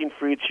tasting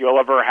fruits you'll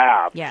ever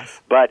have.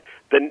 Yes. But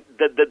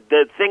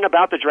the thing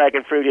about the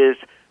dragon fruit is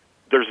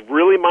there's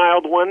really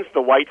mild ones,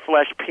 the white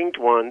flesh pinked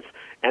ones,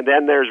 and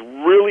then there's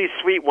really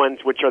sweet ones,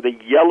 which are the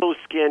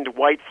yellow-skinned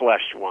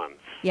white-fleshed ones.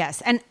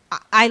 Yes, and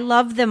I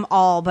love them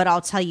all, but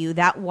I'll tell you,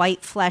 that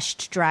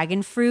white-fleshed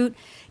dragon fruit,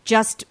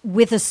 just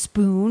with a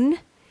spoon,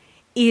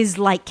 is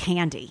like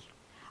candy.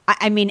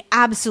 I mean,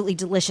 absolutely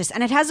delicious.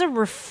 And it has a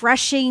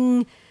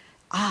refreshing,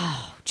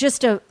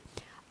 just a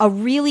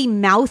really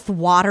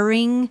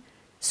mouth-watering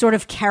sort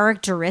of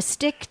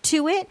characteristic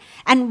to it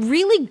and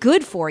really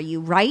good for you,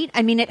 right?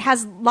 I mean, it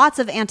has lots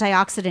of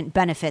antioxidant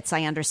benefits,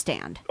 I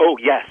understand. Oh,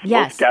 yes.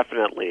 Most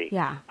definitely.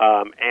 Yeah.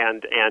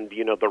 And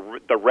you know,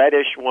 the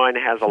reddish one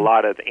has a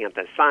lot of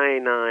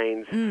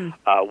anthocyanins.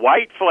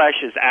 White flesh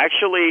is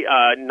actually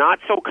not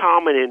so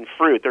common in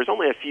fruit. There's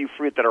only a few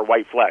fruit that are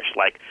white flesh,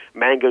 like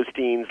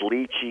mangosteens,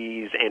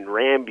 lychees, and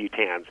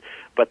rambutans.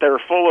 But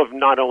they're full of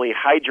not only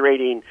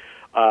hydrating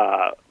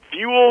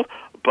fuel,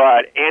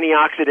 but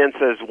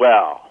antioxidants as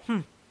well.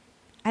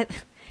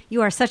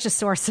 You are such a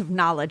source of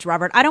knowledge,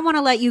 Robert. I don't want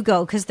to let you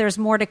go because there's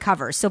more to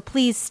cover. So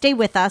please stay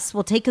with us.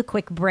 We'll take a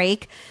quick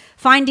break.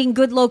 Finding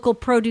good local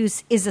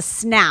produce is a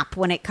snap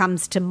when it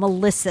comes to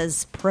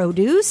Melissa's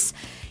Produce.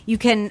 You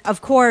can,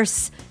 of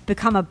course,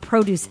 become a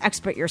produce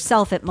expert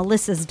yourself at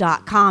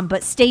melissas.com.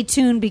 But stay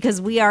tuned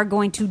because we are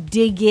going to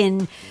dig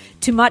in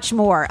to much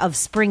more of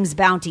Spring's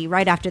Bounty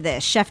right after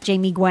this. Chef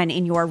Jamie Gwen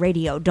in your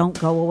radio. Don't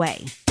go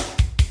away.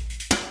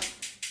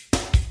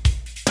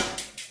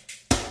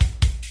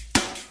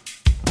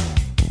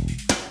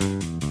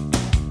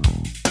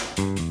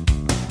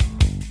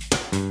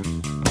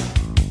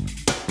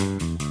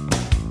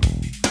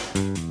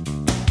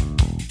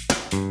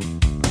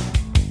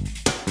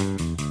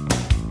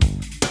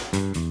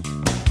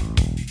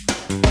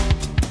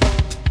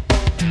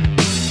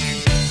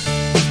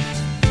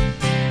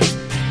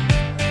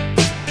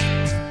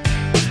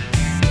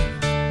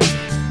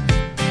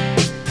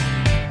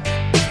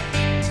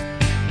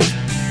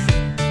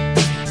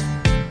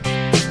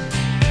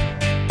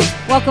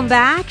 Welcome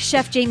back.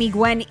 Chef Jamie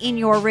Gwen in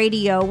your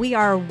radio. We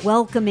are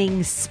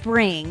welcoming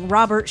spring.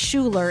 Robert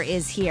Schuller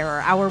is here,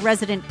 our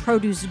resident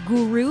produce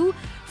guru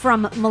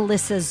from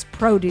Melissa's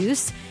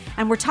Produce.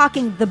 And we're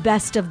talking the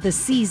best of the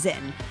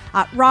season.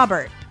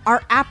 Robert,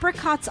 are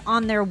apricots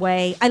on their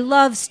way? I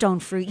love stone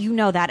fruit. You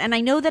know that. And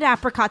I know that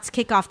apricots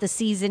kick off the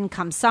season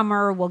come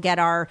summer. We'll get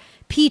our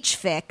peach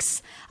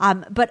fix.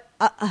 But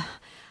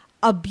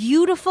a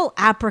beautiful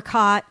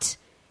apricot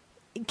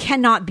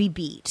cannot be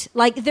beat.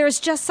 Like, there's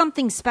just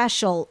something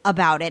special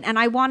about it. And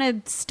I want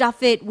to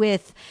stuff it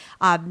with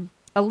a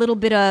little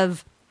bit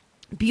of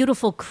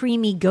beautiful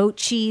creamy goat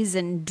cheese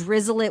and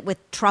drizzle it with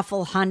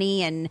truffle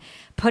honey and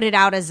put it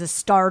out as a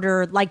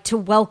starter, like to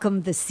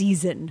welcome the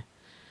season.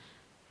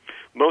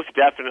 Most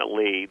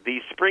definitely. The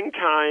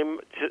springtime,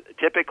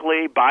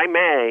 typically by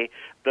May,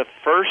 the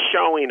first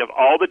showing of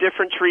all the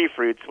different tree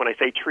fruits, when I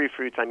say tree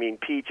fruits, I mean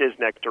peaches,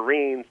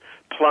 nectarines,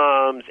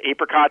 plums,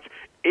 apricots.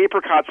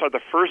 Apricots are the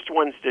first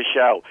ones to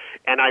show.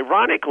 And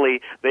ironically,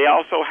 they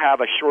also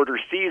have a shorter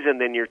season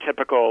than your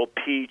typical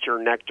peach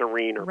or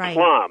nectarine or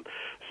plum.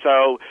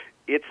 So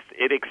it's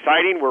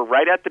exciting. We're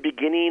right at the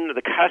beginning,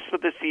 the cusp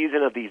of the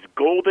season of these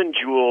golden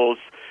jewels.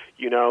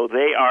 You know,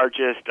 they are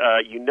just,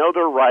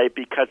 they're ripe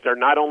because they're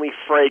not only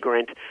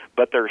fragrant,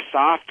 but they're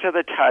soft to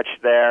the touch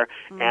there,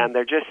 and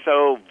they're just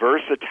so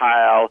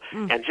versatile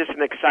and just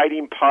an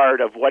exciting part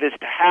of what is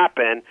to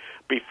happen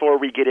before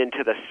we get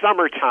into the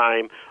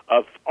summertime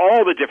of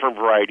all the different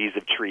varieties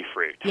of tree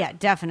fruit. Yeah,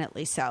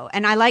 definitely so.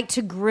 And I like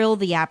to grill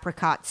the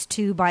apricots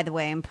too, by the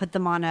way, and put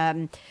them on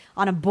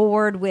a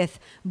board with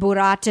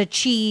burrata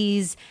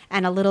cheese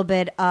and a little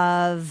bit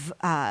of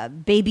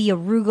baby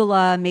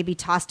arugula, maybe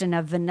tossed in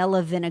a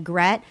vanilla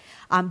vinaigrette.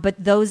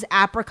 But those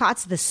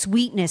apricots, the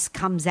sweetness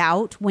comes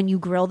out when you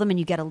grill them and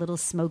you get a little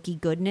smoky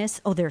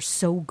goodness. Oh, they're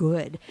so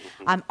good.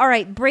 All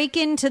right, break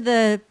into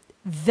the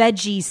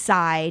veggie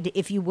side,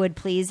 if you would,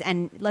 please,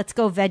 and let's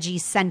go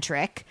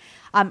veggie-centric.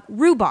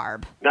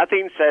 Rhubarb.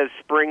 Nothing says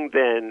spring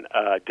than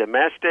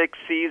domestic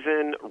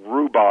season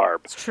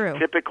rhubarb. It's true.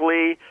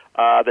 Typically,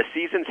 the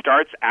season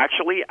starts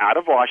actually out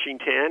of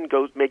Washington,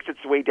 makes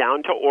its way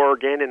down to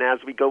Oregon, and as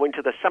we go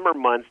into the summer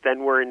months, then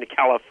we're into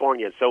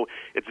California. So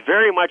it's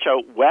very much a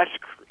West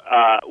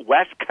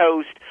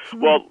Coast.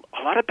 Well,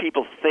 a lot of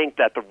people think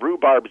that the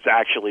rhubarb is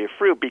actually a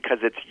fruit because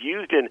it's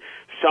used in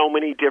so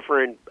many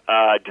different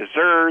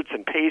desserts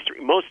and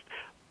pastry.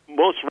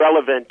 Most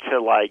relevant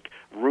to like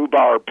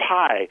rhubarb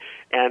pie,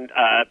 and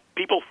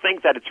people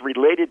think that it's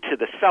related to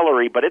the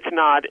celery, but it's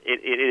not.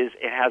 It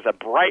has a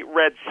bright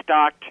red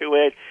stalk to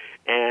it,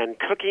 and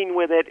cooking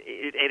with it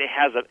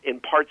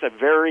imparts a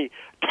very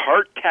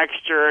tart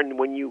texture. And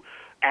when you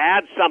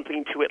add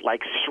something to it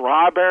like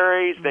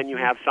strawberries, then you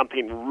have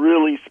something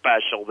really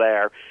special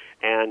there.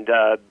 And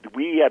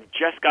we have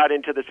just got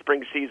into the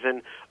spring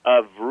season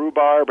of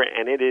rhubarb,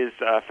 and it is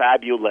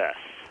fabulous.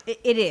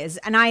 It is,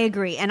 and I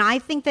agree. And I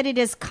think that it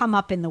has come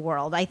up in the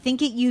world. I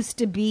think it used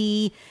to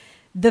be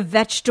the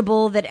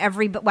vegetable that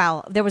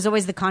there was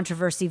always the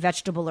controversy,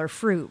 vegetable or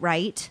fruit,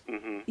 right?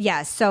 Mm-hmm.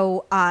 Yeah,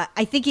 so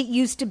I think it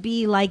used to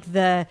be like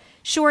the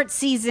short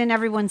season,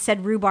 everyone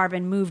said rhubarb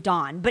and moved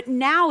on. But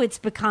now it's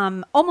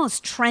become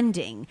almost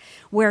trending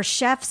where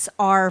chefs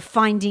are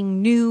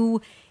finding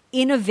new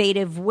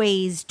innovative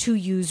ways to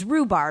use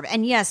rhubarb.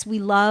 And yes, we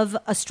love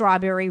a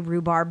strawberry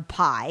rhubarb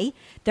pie.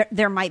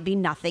 There might be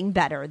nothing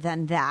better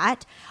than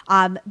that.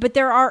 But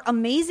there are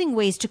amazing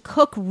ways to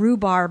cook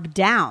rhubarb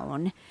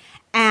down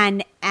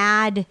and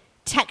add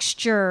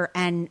texture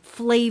and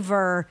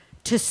flavor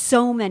to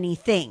so many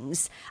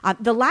things.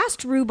 The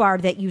last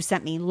rhubarb that you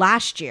sent me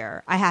last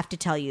year, I have to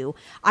tell you,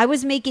 I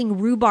was making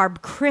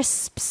rhubarb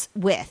crisps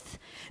with,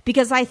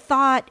 because I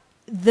thought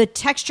the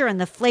texture and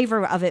the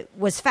flavor of it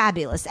was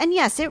fabulous. And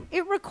yes,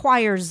 it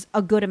requires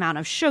a good amount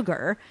of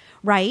sugar,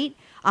 right?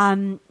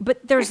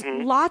 But there's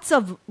lots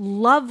of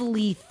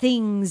lovely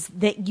things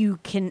that you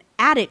can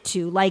add it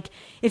to. Like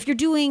if you're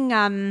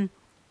doing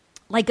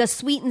like a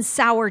sweet and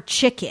sour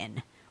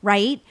chicken,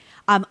 right?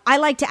 I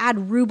like to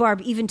add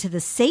rhubarb even to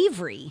the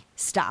savory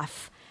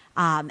stuff.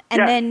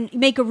 Then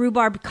make a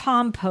rhubarb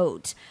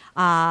compote,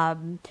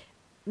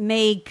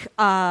 make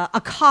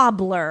a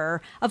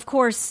cobbler, of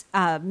course,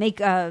 make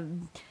a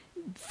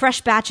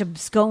fresh batch of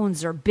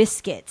scones or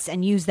biscuits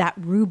and use that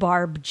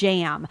rhubarb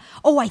jam.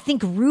 Oh, I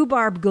think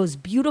rhubarb goes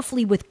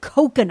beautifully with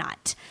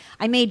coconut.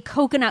 I made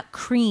coconut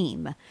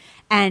cream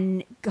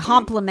and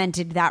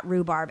complemented that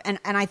rhubarb. And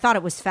I thought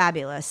it was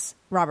fabulous,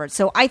 Robert.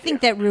 So I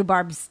think that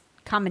rhubarb's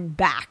coming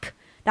back.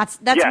 That's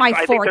my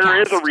forecast. I think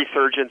there is a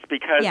resurgence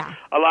because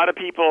a lot of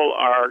people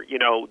are,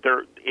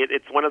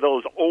 it's one of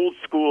those old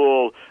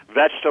school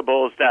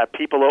vegetables that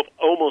people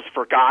almost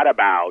forgot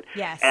about.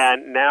 Yes.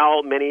 And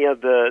now many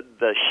of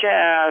the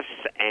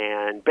chefs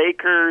and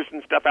bakers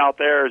and stuff out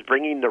there is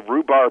bringing the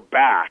rhubarb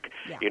back.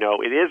 Yeah.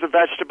 It is a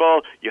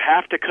vegetable. You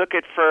have to cook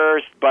it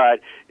first, but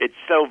it's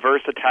so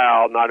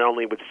versatile, not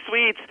only with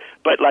sweets,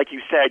 but like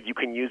you said, you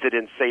can use it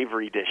in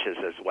savory dishes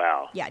as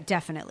well. Yeah,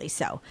 definitely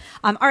so.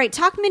 All right,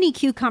 talk mini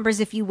cucumbers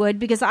if you would,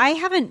 because I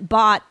haven't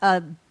bought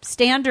a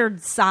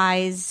standard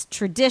size,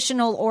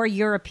 traditional or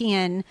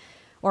European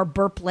or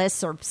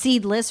burpless or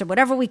seedless or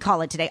whatever we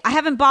call it today. I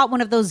haven't bought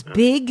one of those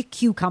big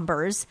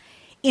cucumbers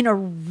in a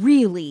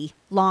really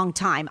long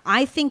time.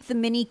 I think the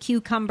mini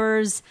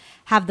cucumbers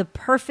have the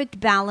perfect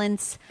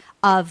balance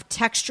of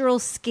textural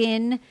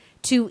skin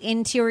to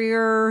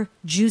interior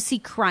juicy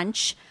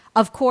crunch.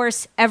 Of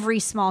course, every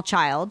small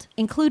child,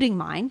 including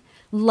mine,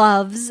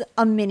 loves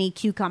a mini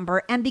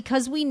cucumber. And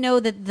because we know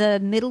that the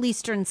Middle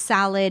Eastern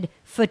salad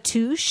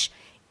fattoush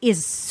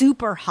is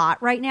super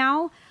hot right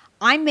now,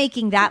 I'm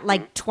making that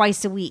like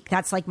twice a week.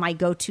 That's like my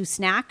go-to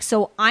snack.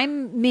 So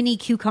I'm mini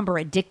cucumber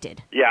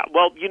addicted. Yeah,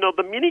 well,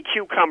 the mini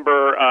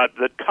cucumber,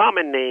 the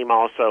common name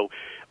also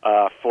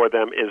for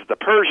them is the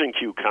Persian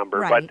cucumber,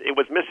 right. But it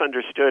was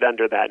misunderstood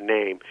under that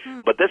name.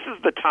 But this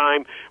is the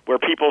time where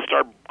people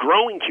start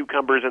growing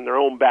cucumbers in their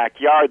own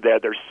backyard there.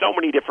 There's so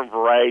many different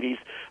varieties,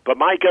 but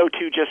my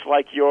go-to, just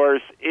like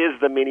yours, is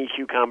the mini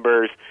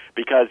cucumbers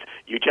because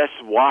you just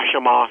wash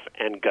them off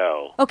and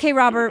go. Okay,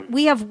 Robert,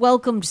 we have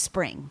welcomed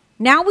spring.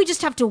 Now we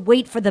just have to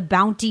wait for the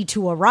bounty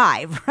to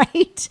arrive,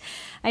 right?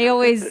 I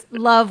always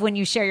love when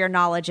you share your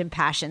knowledge and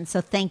passion. So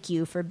thank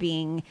you for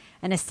being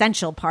an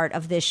essential part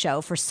of this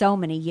show for so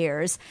many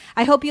years.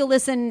 I hope you'll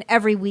listen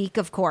every week,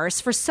 of course,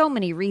 for so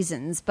many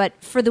reasons,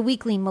 but for the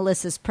weekly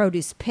Melissa's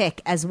Produce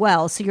Pick as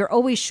well. So you're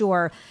always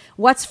sure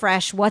what's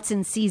fresh, what's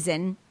in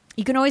season.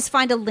 You can always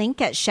find a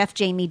link at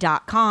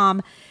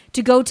chefjamie.com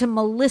to go to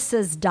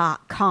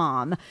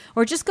melissas.com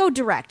or just go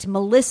direct,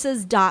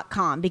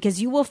 melissas.com,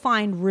 because you will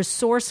find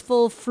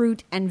resourceful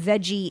fruit and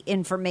veggie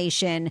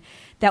information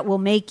that will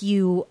make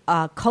you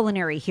a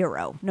culinary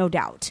hero, no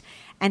doubt.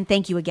 And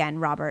thank you again,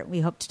 Robert.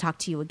 We hope to talk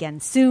to you again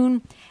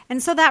soon.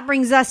 And so that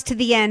brings us to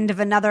the end of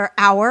another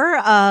hour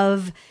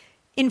of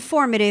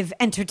informative,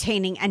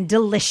 entertaining, and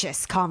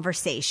delicious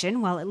conversation.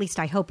 Well, at least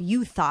I hope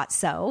you thought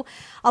so.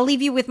 I'll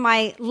leave you with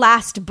my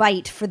last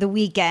bite for the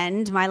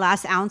weekend, my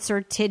last ounce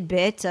or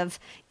tidbit of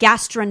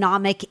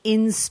gastronomic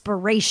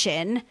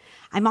inspiration.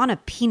 I'm on a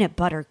peanut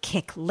butter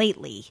kick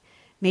lately.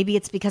 Maybe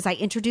it's because I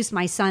introduced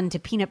my son to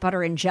peanut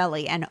butter and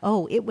jelly, and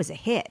it was a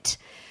hit.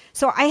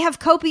 So I have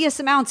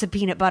copious amounts of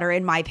peanut butter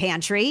in my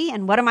pantry.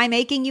 And what am I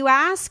making, you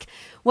ask?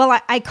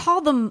 Well, I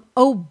call them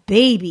Oh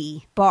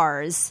Baby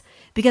bars,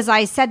 because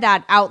I said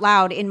that out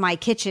loud in my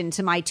kitchen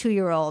to my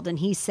 2-year-old, and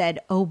he said,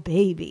 "Oh,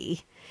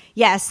 baby."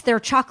 Yes,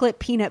 they're chocolate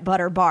peanut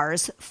butter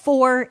bars,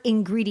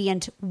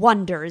 4-ingredient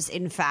wonders,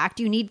 in fact.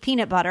 You need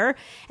peanut butter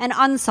and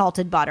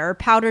unsalted butter,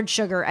 powdered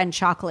sugar, and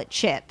chocolate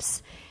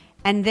chips.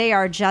 And they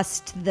are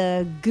just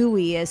the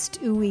gooeyest,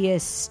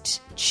 ooeyest,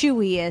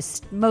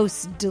 chewiest,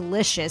 most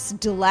delicious,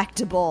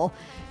 delectable,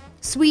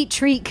 sweet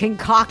treat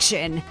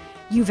concoction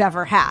you've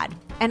ever had.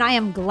 And I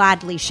am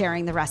gladly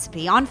sharing the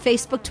recipe on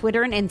Facebook,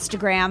 Twitter, and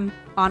Instagram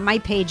on my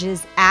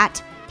pages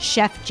at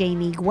Chef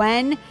Jamie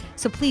Gwen.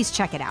 So please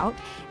check it out.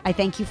 I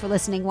thank you for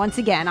listening once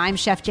again. I'm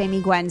Chef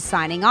Jamie Gwen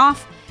signing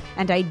off,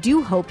 and I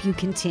do hope you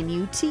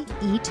continue to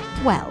eat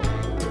well.